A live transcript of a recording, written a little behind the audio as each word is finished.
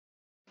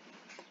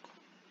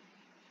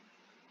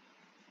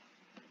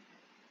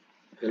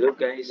Hello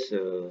guys,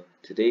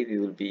 today we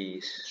will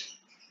be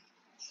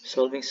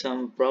solving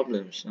some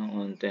problems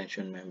on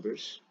tension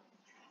members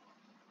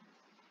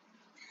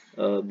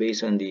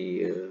based on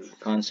the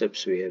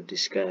concepts we have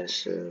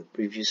discussed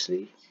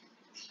previously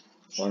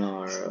on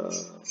our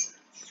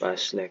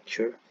past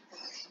lecture.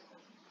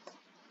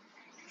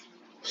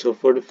 So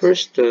for the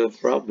first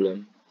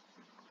problem,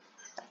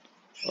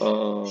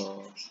 uh,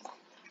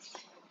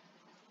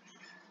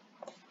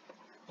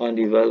 on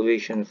the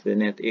evaluation of the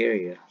net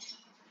area,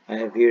 I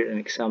have here an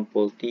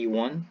example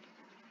T1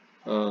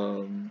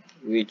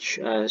 which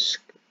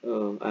asks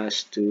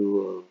us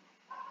to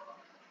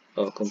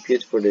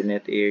compute for the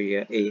net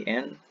area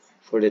AN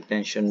for the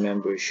tension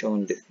member shown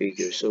in the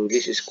figure. So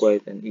this is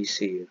quite an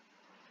easy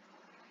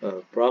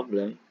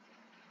problem.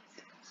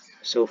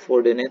 So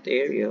for the net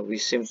area, we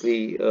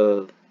simply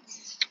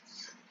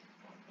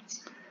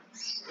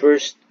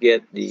first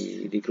get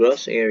the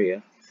gross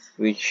area,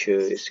 which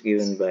is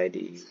given by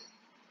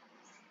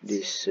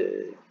this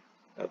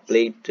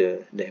plate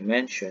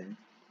dimension.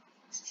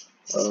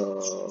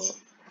 Uh,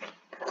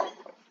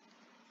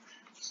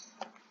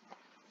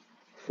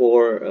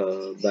 4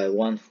 by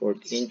 1/4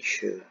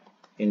 inch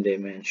in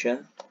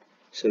dimension.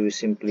 So we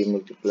simply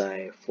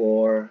multiply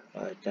 4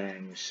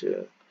 times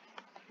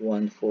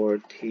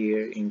 1/4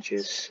 here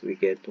inches, we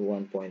get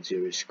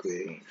 1.0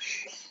 square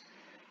inch.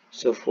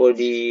 So for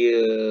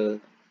the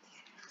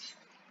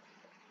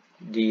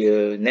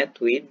net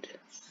width,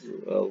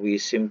 we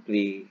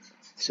simply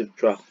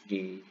subtract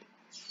the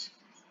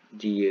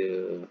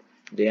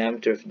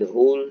diameter of the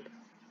hole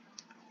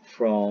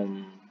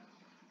from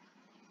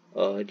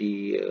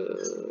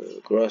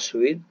the gross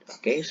width.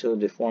 Okay, so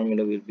the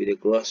formula will be the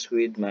gross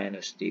width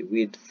minus the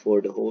width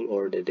for the hole,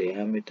 or the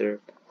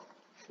diameter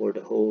for the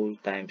hole,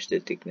 times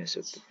the thickness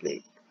of the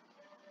plate.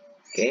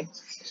 Okay,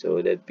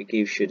 so that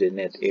gives you the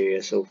net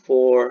area. So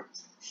for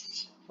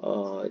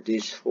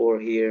this 4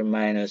 here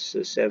minus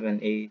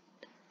 7/8,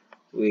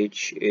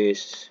 which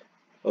is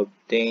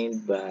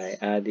obtained by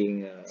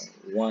adding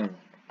 1,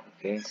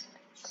 okay,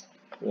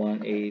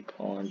 1/8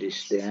 on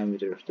this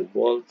diameter of the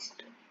bolt.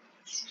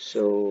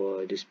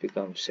 So this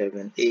becomes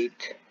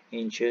 7/8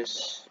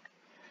 inches.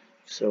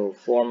 So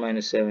 4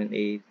 minus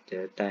 7/8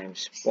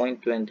 times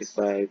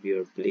 0.25,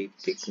 your plate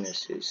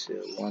thickness is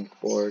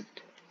 1/4.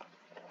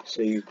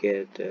 So you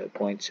get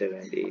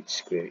 0.78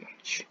 square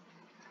inch.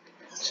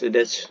 So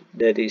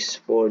that is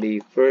for the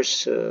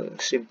first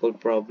simple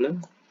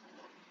problem.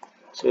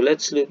 So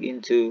let's look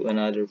into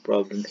another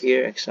problem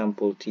here,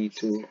 example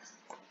T2.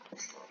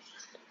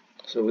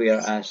 So we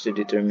are asked to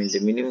determine the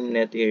minimum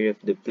net area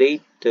of the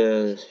plate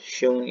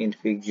shown in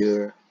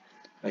figure,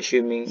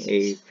 assuming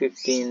a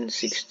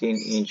 15-16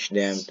 inch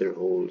diameter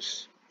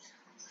holes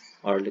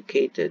are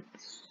located.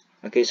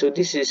 Okay, so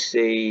this is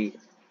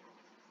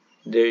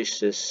there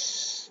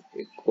is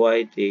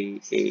quite a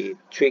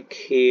trick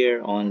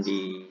here on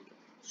the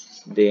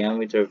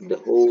diameter of the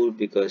hole,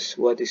 because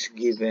what is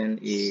given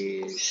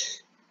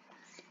is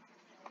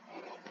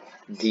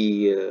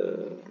the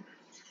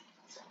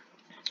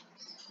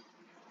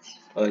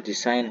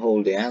design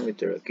hole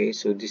diameter. Okay,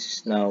 so this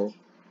is now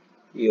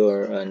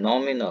your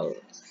nominal,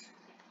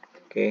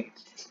 okay,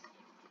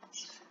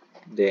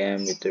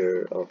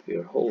 diameter of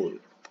your hole.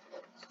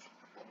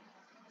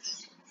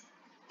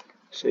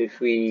 So if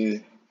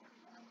we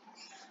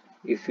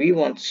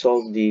want to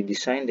solve the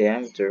design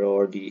diameter,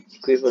 or the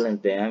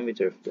equivalent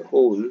diameter of the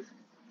hole,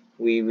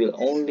 we will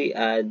only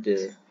add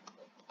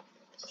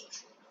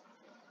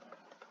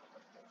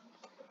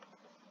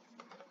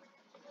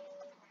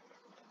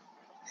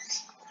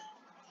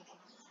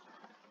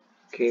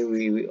okay,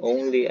 we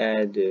only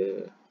add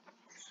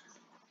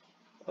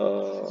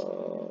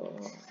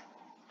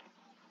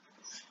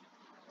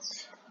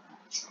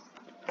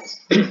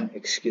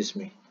excuse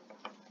me,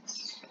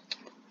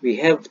 we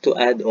have to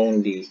add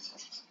only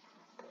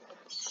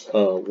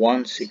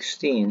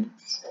 1/16,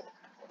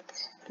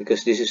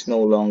 because this is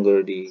no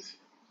longer this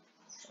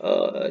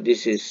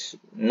is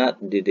not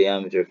the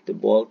diameter of the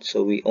bolt,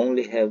 so we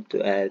only have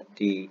to add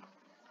the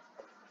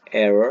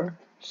error.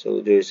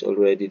 So there's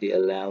already the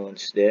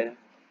allowance there.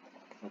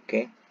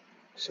 Okay,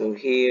 so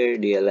here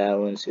the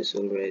allowance is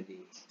already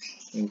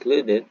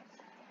included,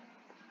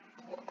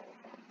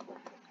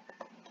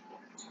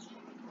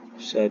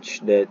 such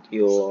that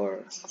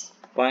your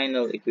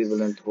final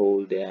equivalent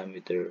hole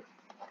diameter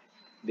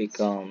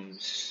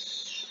becomes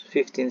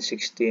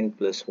 15/16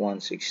 plus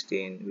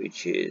 1/16,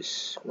 which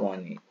is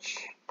 1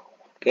 inch.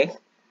 Okay,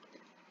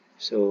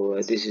 so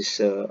this is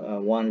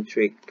one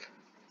trick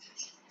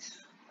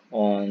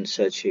on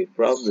such a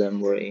problem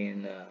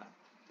wherein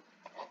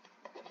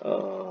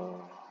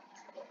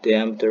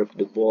diameter of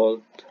the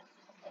bolt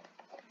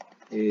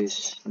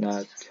is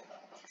not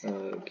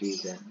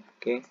given.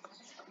 Okay,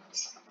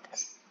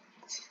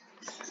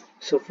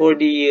 so for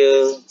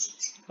the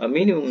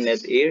minimum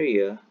net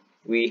area,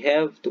 we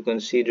have to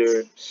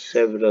consider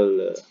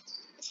several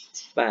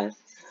paths,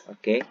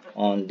 okay,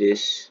 on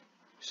this.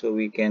 So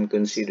we can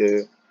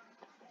consider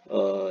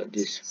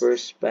this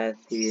first path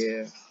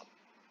here,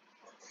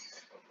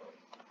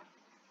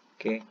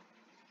 okay,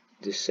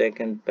 the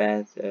second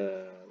path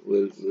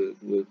will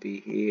be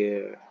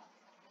here,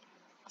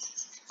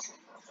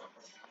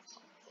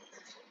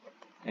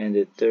 and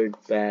the third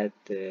path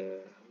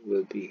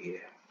will be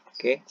here.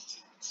 Okay,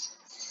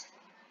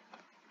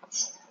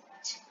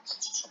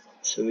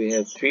 so we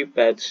have three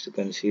paths to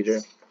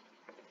consider.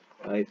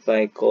 If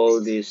I call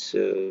this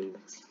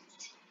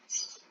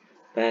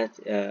path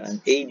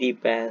an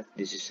AD path,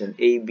 this is an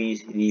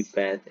ABD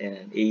path and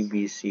an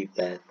ABC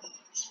path,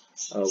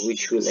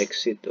 which will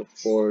exit, of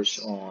course,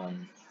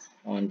 on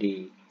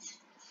the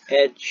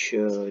edge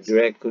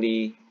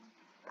directly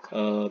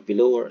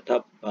below or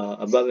top,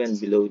 above and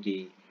below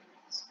the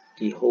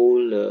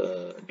hole,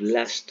 the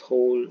last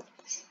hole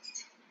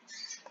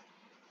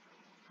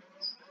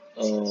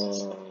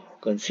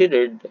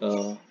considered.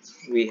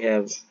 We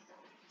have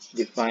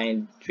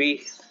defined three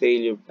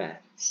failure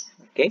paths.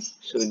 Okay,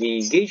 so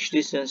the gauge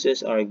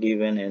distances are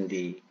given and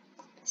the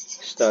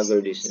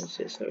stagger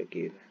distances are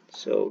given.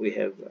 So we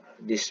have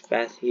this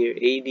path here,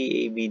 AD,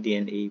 ABD,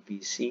 and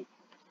ABC.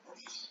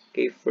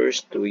 Okay,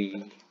 first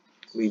we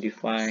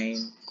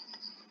define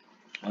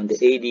on the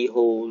AD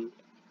hole,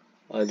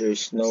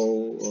 there's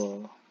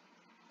no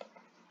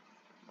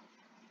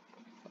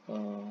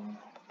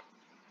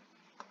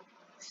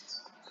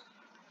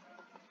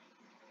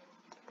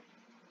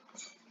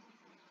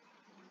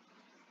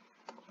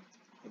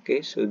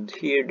okay, so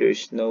here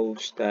there's no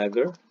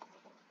stagger.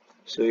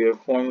 So your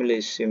formula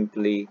is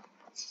simply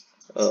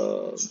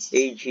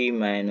AG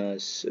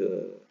minus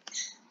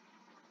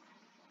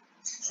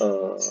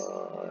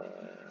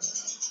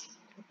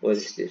what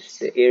is this?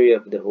 The area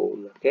of the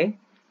hole, okay?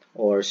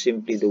 Or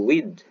simply the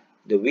width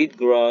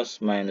gross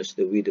minus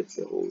the width of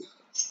the hole.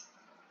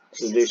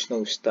 So there's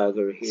no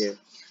stagger here.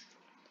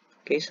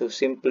 Okay, so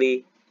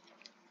simply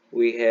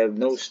we have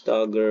no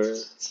stagger,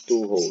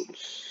 two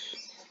holes.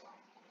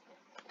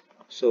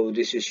 So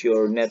this is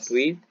your net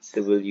width,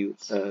 W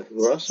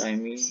gross, I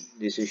mean.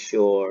 This is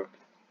your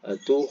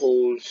two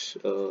holes.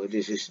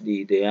 This is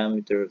the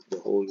diameter of the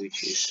hole,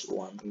 which is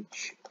 1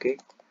 inch. Okay,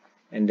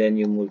 and then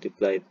you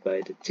multiply it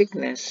by the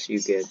thickness, you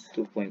get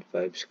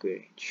 2.5 square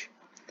inch.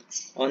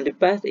 On the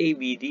path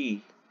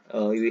ABD,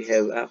 we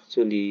have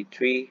actually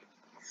two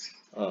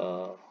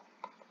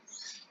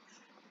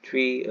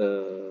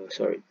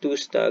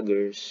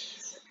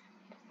staggers.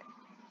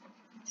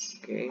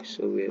 Okay,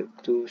 so we have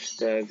two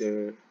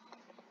stagger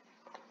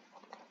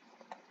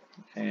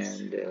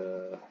and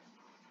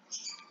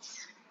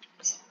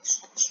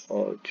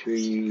all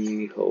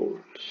three holes.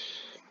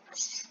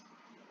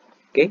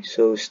 Okay,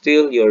 so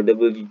still your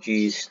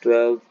WG is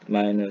 12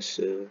 minus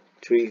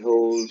 3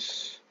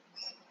 holes.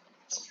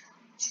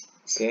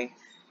 Okay,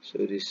 so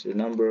this is the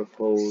number of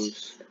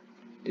holes,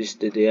 this is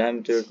the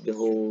diameter of the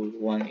hole,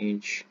 1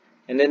 inch,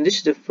 and then this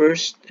is the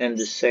first and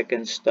the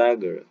second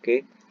stagger.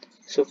 Okay,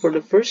 so for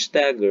the first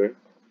stagger,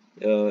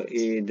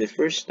 the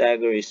first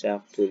stagger is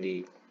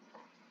actually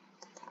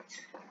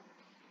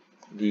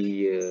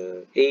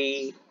the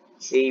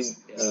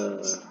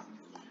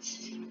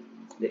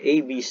the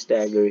AB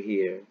stagger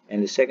here,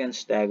 and the second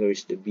stagger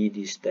is the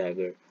BD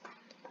stagger,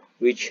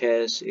 which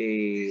has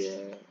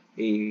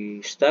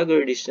a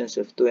stagger distance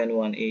of 2 and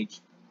 1/8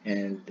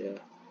 and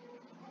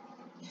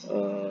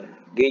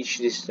gauge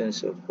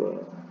distance of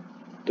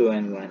 2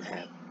 and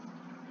 1/2.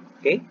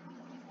 Okay,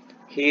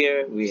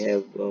 here we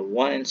have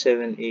 1 and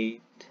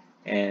 7/8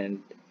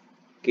 and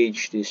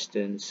gauge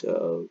distance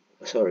of,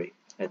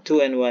 a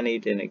 2 and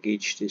 1/8 and a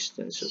gauge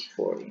distance of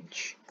 4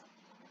 inch.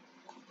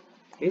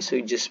 Okay, so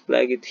you just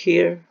plug it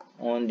here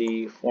on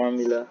the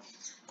formula.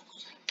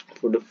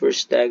 For the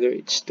first stagger,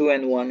 it's 2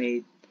 and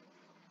 1/8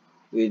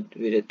 with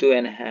a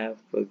 2.5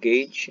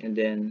 gauge, and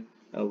then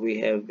we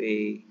have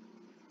a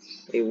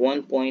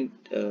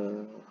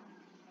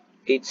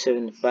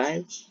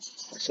 1.875.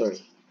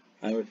 Sorry,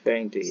 I'm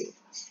referring to you.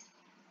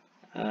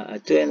 A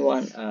 2 and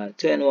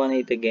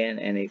 1/8 again,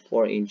 and a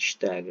 4-inch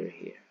stagger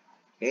here.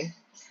 Okay,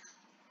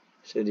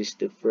 so this is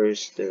the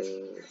first,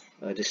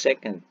 the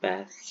second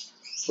path.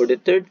 For the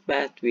third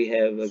path, we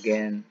have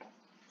again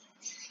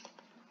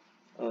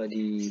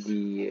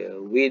the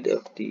width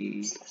of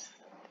the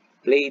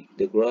plate,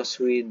 the gross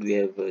width. We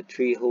have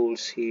 3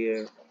 holes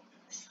here.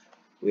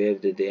 We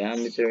have the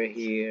diameter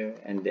here,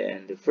 and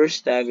then the first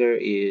stagger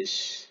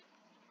is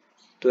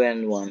 2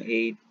 and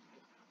 1/8.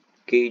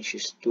 Gauge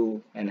is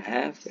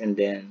 2.5, and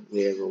then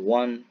we have a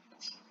 1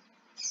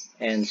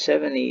 and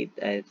 7/8.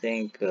 I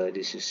think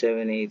this is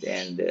 7/8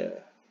 and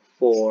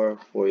 4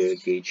 for your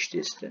gauge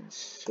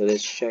distance. So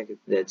let's check it.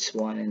 That's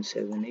 1 and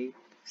 7/8.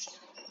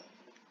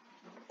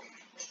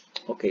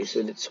 Okay,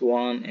 so that's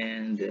 1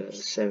 and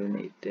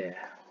 7/8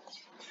 there.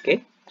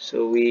 Okay,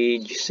 so we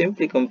just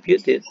simply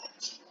compute it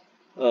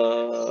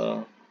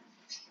on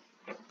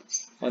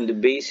the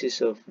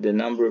basis of the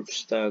number of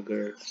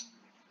stagger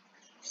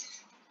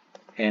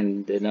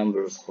and the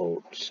number of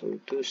holes. So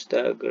 2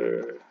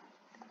 stagger,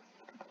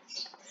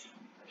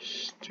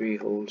 3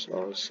 holes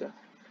also.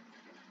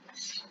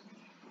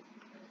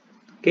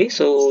 Okay,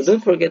 so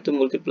don't forget to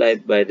multiply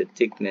it by the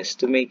thickness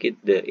to make it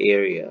the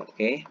area.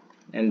 Okay,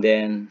 and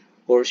then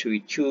Of course, we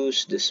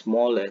choose the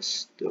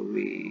smallest that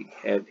we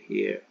have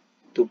here,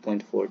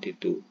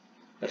 2.42,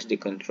 as the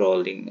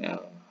controlling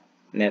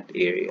net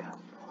area.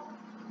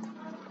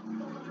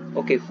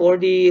 Okay, for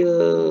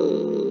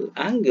the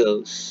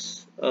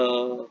angles,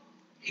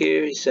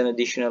 here is an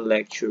additional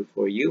lecture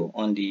for you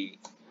on the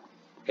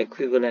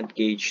equivalent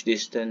gauge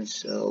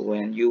distance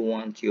when you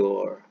want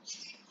your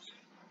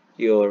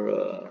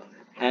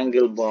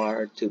angle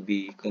bar to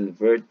be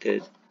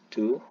converted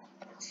to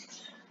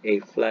a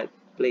flat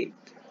plate.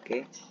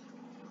 Okay,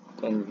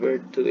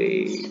 convert to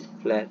a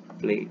flat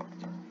plate.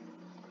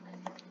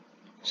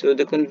 So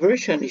the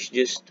conversion is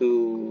just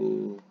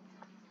to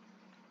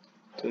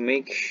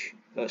make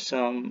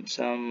some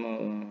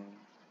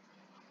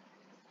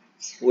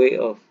way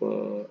of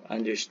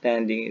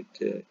understanding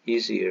it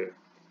easier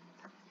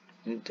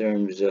in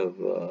terms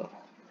of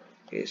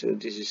okay, so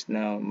this is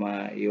now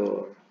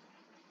your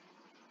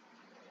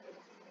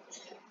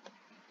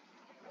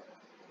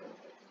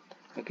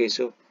okay,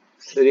 so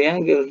the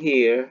angle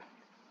here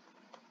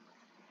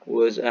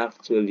was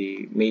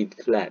actually made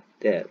flat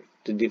there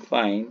to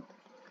define,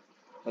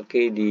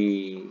 okay,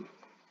 the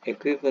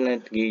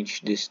equivalent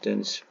gauge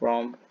distance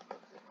from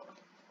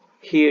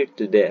here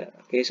to there.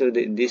 Okay, so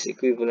this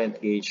equivalent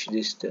gauge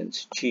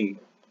distance G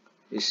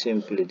is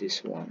simply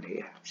this one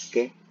here.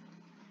 Okay,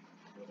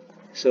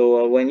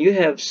 so when you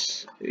have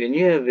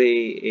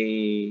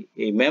a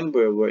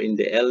member wherein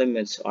the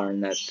elements are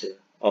not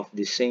of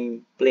the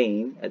same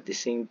plane at the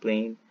same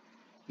plane,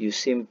 you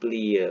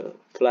simply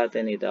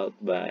flatten it out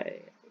by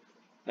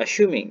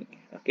assuming.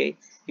 Okay,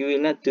 you will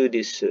not do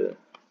this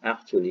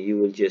actually, you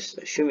will just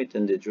assume it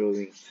in the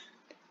drawing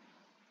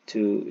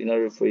in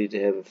order for you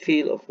to have a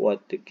feel of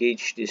what the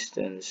gauge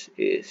distance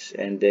is.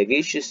 And the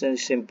gauge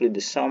distance is simply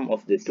the sum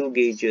of the two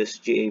gauges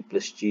GA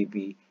plus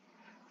GB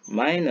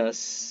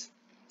minus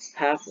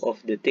half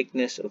of the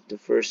thickness of the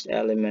first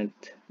element,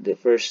 the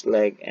first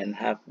leg, and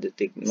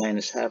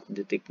minus half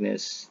the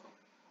thickness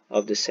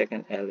of the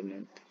second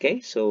element.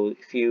 Okay, so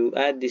if you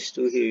add these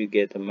two here, you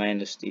get a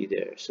minus d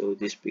there. So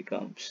this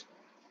becomes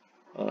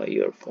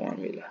your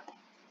formula.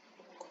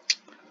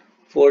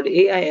 For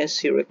the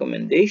AISC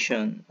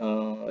recommendation,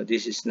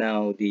 this is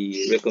now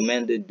the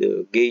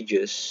recommended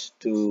gauges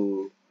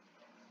to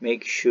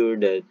make sure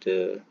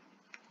that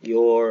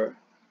your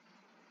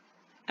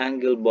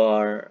angle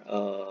bar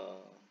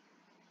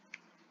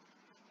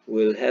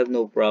will have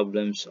no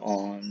problems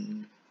uh,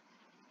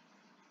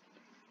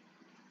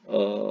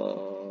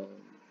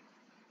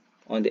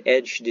 on the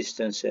edge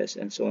distances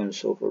and so on and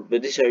so forth.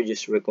 But these are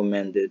just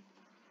recommended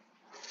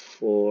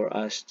for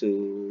us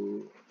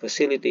to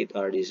facilitate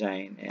our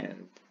design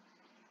and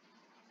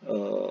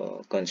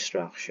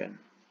construction.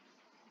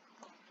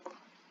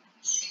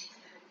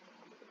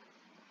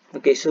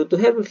 Okay, so to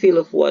have a feel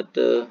of what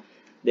the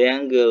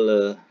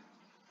angle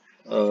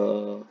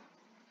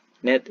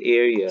net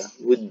area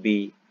would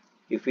be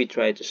if we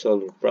try to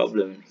solve a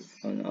problem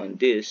on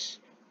this,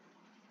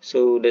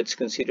 so let's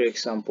consider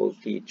example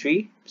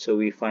T3. So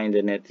we find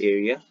the net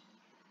area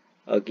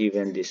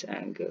given this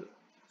angle.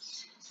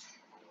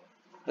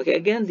 Okay,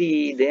 again,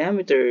 the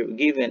diameter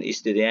given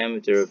is the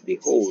diameter of the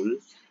hole,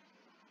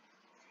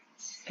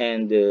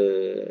 and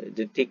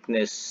the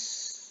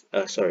thickness,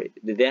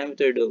 the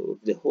diameter of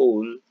the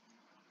hole.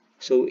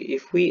 So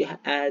if we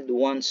add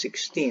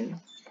 1/16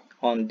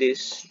 on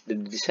this, the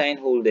design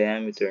hole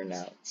diameter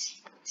now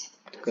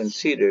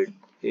considered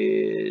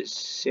is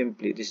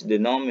simply this is the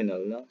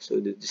nominal, no? So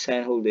the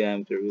design hole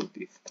diameter will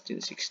be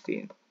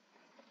 15/16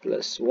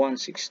 plus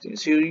 1/16.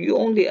 So you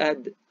only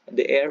add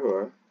the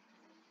error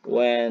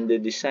when the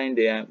design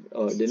diameter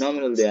or the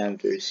nominal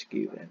diameter is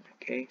given.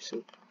 Okay,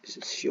 so this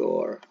is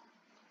your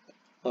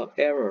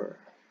error.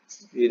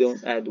 You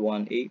don't add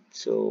 1/8,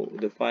 so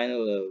the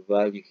final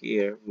value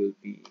here will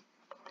be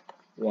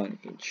 1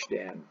 inch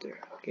diameter.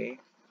 Okay,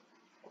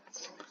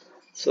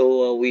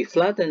 so we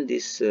flatten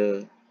this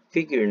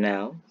figure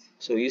now.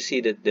 So you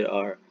see that there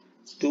are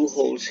two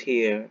holes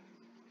here.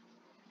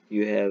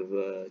 You have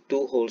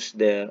two holes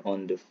there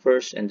on the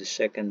first and the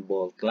second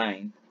bolt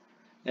line,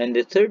 and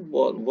the third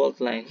bolt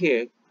line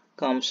here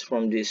comes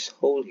from this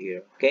hole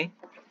here. Okay,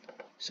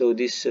 so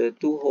these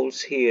two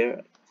holes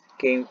here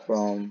came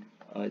from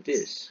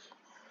this,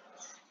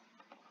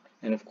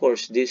 and of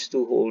course these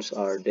two holes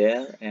are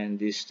there and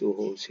these two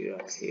holes here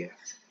are here.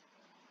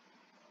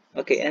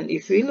 Okay, and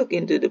if we look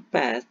into the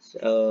path,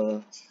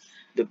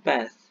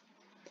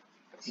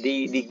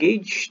 the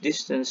gauge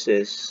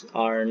distances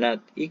are not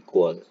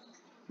equal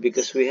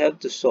because we have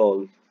to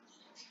solve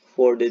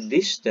for the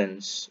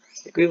distance,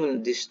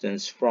 equivalent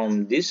distance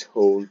from this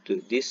hole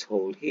to this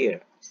hole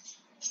here.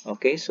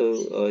 Okay,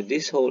 so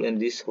this hole and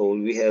this hole,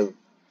 we have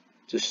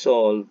to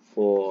solve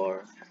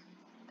for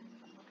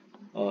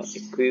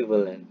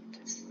equivalent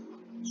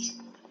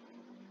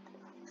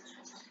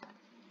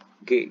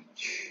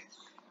gauge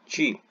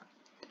G.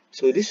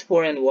 So this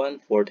 4 and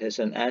 1/4 has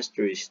an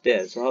asterisk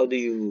there. So how do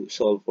you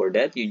solve for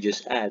that? You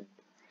just add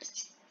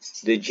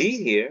the G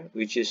here,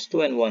 which is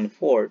 2 and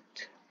 1/4.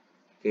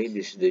 Okay,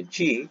 this is the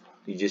G.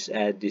 You just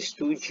add these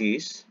two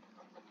G's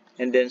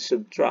and then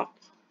subtract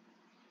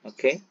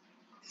Okay,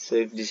 so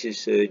if this is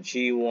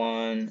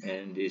G1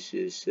 and this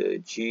is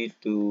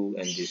G2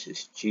 and this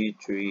is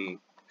G3,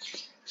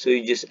 so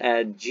you just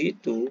add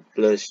G2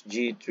 plus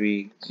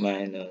G3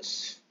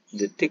 minus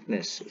the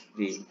thickness of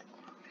the,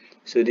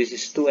 so this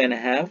is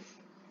 2.5,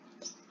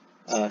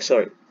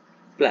 sorry,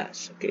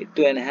 plus, okay,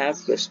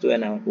 2.5 plus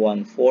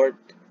 2.1/4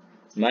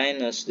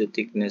 minus the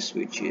thickness,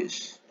 which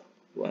is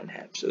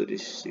 1/2. So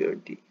this is your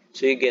D.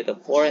 So you get a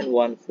 4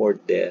 1/4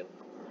 there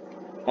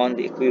on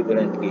the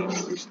equivalent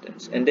gauge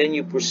distance. And then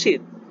you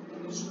proceed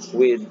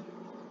with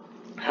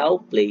how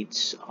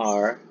plates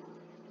are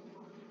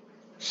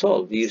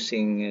solved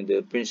using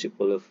the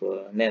principle of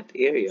net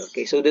area.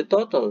 Okay, so the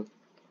total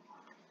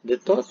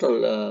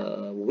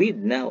width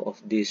now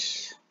of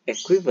this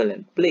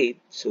equivalent plate,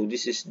 so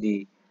this is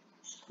the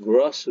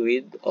gross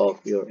width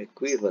of your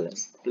equivalent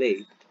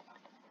plate,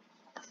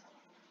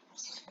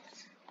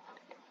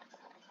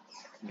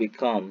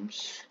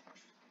 becomes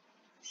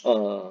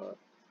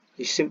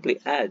you simply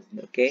add,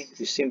 okay,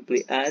 you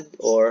simply add,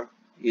 or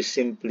you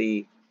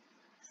simply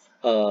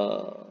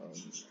uh,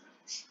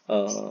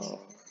 uh,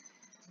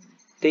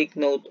 take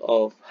note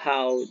of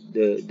how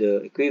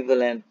the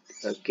equivalent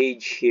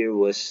gauge here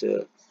was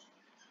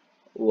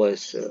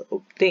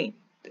obtained.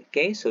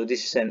 Okay, so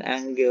this is an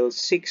angle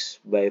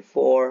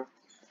 6/4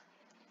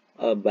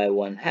 by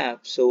 1/2.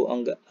 So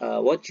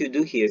what you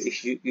do here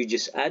is you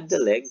just add the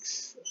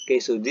legs.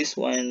 Okay, so this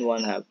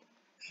 1/2,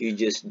 you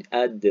just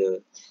add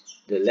the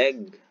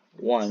leg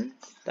 1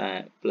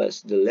 time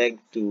plus the leg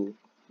 2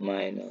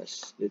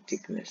 minus the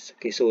thickness.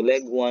 Okay, so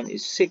leg 1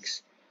 is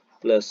 6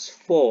 plus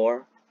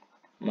 4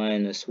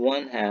 minus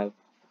 1/2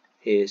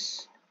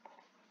 is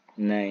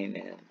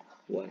 9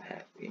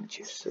 1/2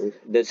 inches. So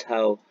that's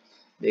how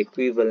the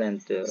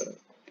equivalent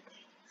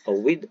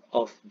width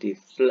of the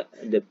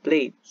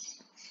plate,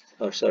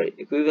 or sorry,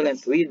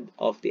 equivalent width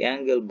of the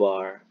angle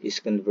bar is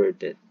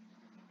converted.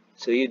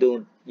 So you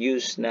don't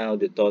use now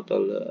the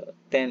total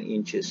 10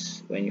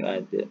 inches when you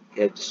add you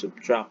have to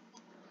subtract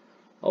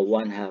a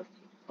 1/2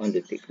 on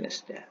the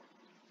thickness there.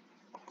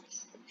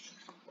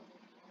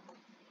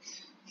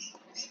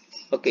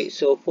 Okay,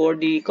 so for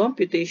the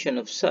computation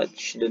of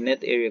such, the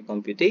net area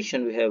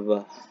computation, we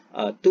have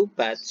two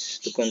paths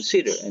to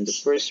consider. And the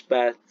first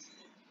path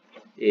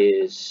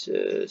is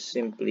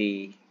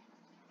simply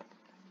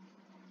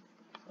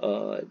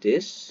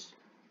this.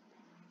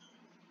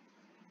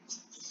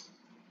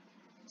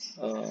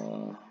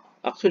 Uh,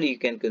 Actually, you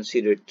can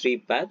consider three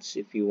paths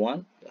if you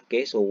want.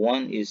 Okay, so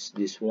one is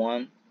this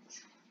one.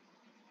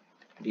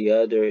 The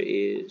other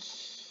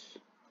is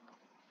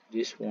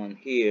this one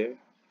here.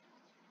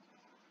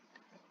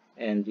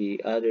 And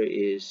the other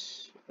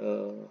is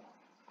the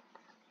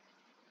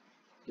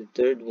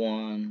third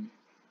one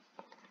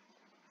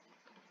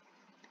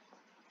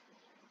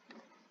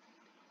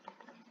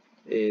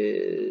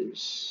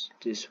is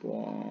this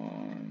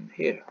one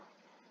here.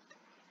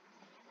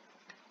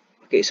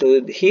 Okay,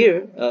 so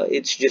here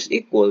it's just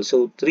equal,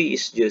 so 3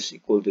 is just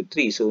equal to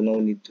 3, so no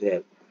need to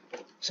have.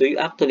 So you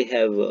actually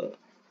have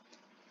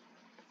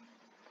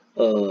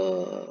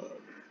uh,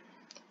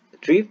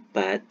 three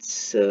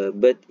paths,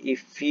 but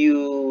if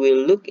you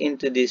will look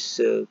into this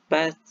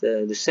path,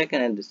 the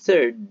second and the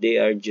third, they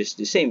are just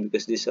the same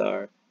because these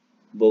are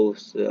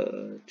both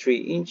 3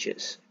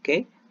 inches.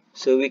 Okay,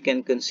 so we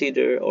can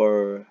consider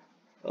or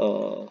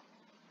uh,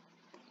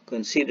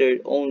 consider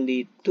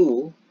only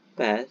two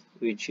paths,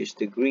 which is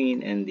the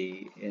green and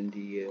the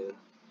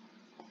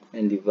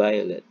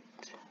violet.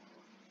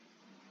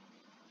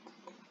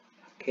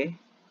 Okay,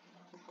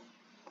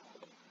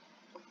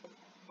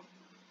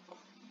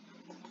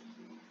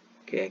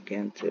 okay, I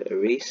can't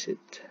erase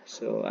it,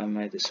 so I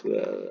might as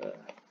well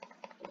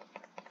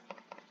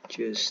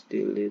just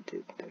delete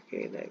it.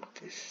 Okay, like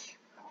this.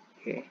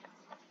 Okay,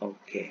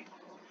 okay,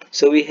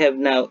 so we have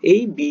now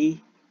A,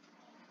 B,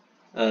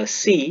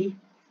 C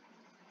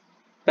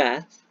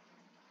path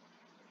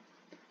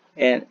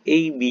and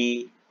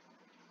A,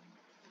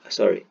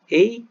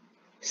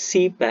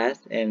 C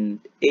path and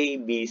A,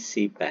 B,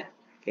 C path.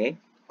 Okay,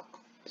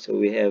 so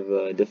we have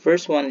the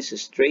first one is a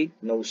straight,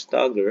 no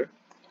stagger,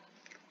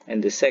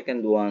 and the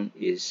second one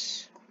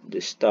is the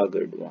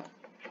staggered one.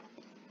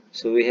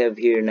 So we have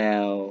here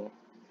now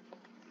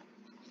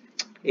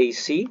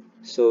AC,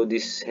 so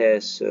this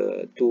has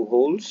two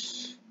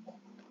holes,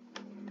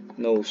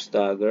 no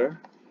stagger,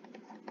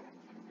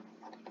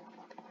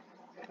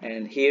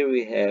 and here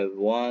we have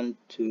 1,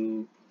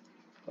 2,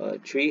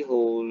 3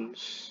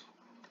 holes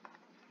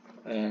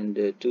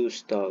and 2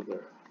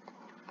 stagger.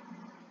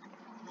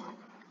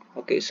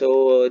 Okay,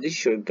 so this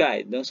is your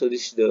guide, no? So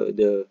this is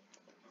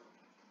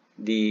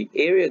the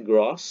area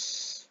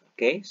gross.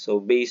 Okay, so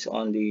based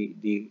on the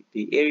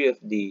area of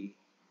the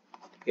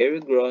area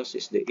gross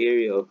is the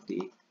area of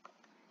the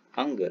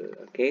angle.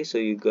 Okay, so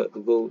you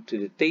go to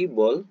the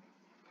table.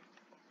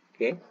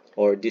 Okay,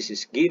 or this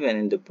is given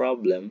in the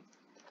problem,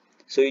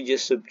 so you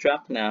just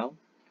subtract now.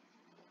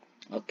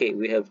 Okay,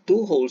 we have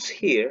two holes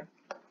here,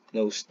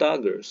 no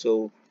stagger,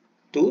 so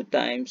 2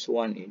 times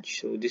 1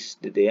 inch, so this is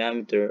the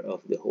diameter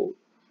of the hole.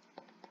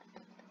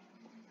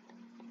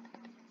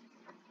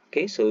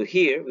 Okay, so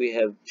here we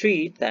have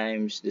 3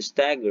 times the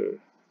stagger.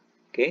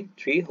 Okay,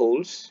 3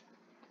 holes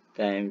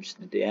times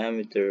the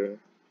diameter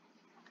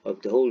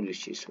of the hole,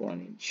 which is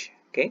 1 inch.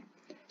 Okay,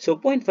 so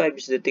 0.5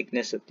 is the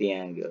thickness of the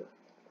angle.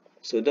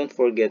 So don't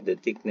forget the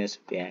thickness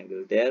of the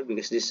angle there,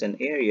 because this is an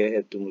area, you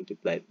have to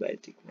multiply it by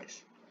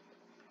thickness.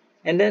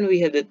 And then we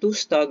have the 2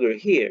 stagger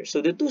here.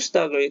 So the 2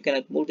 stagger, you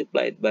cannot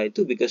multiply it by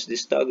 2 because the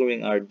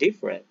staggering are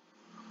different.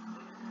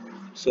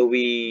 So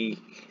we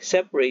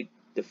separate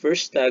the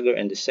first stagger,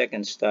 and the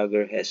second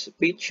stagger has a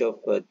pitch of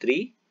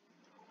 3.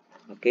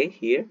 Okay,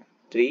 here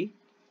 3,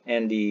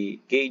 and the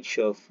gauge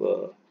of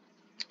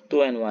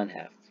 2 and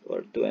 1/2,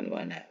 or 2 and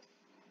 1/2.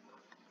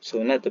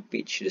 So not the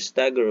pitch, the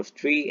stagger of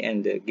 3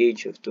 and the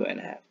gauge of 2 and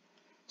 1/2.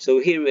 So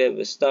here we have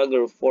a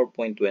stagger of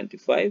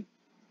 4.25,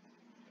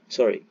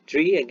 sorry,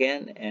 3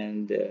 again,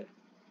 and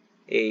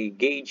a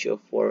gauge of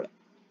 4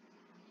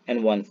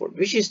 and 1/4,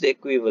 which is the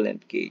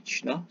equivalent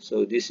gauge, no?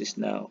 So this is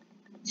now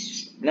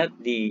not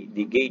the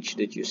gauge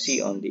that you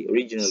see on the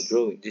original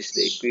drawing. This is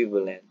the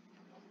equivalent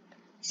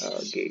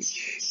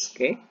gauge.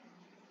 Okay,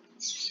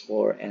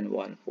 4 and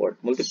 1/4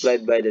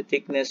 multiplied by the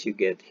thickness you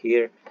get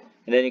here,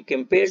 and then you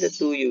compare the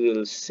two, you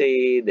will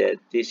say that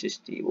this is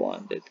the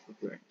one that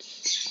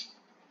governs.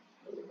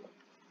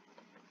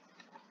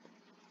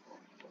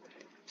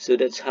 So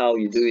that's how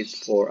you do it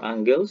for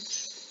angles,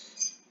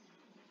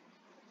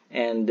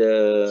 and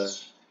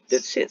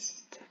that's it.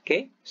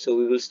 Okay, so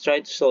we will try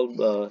to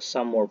solve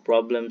some more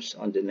problems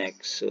on the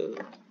next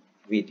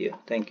video.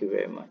 Thank you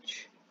very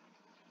much.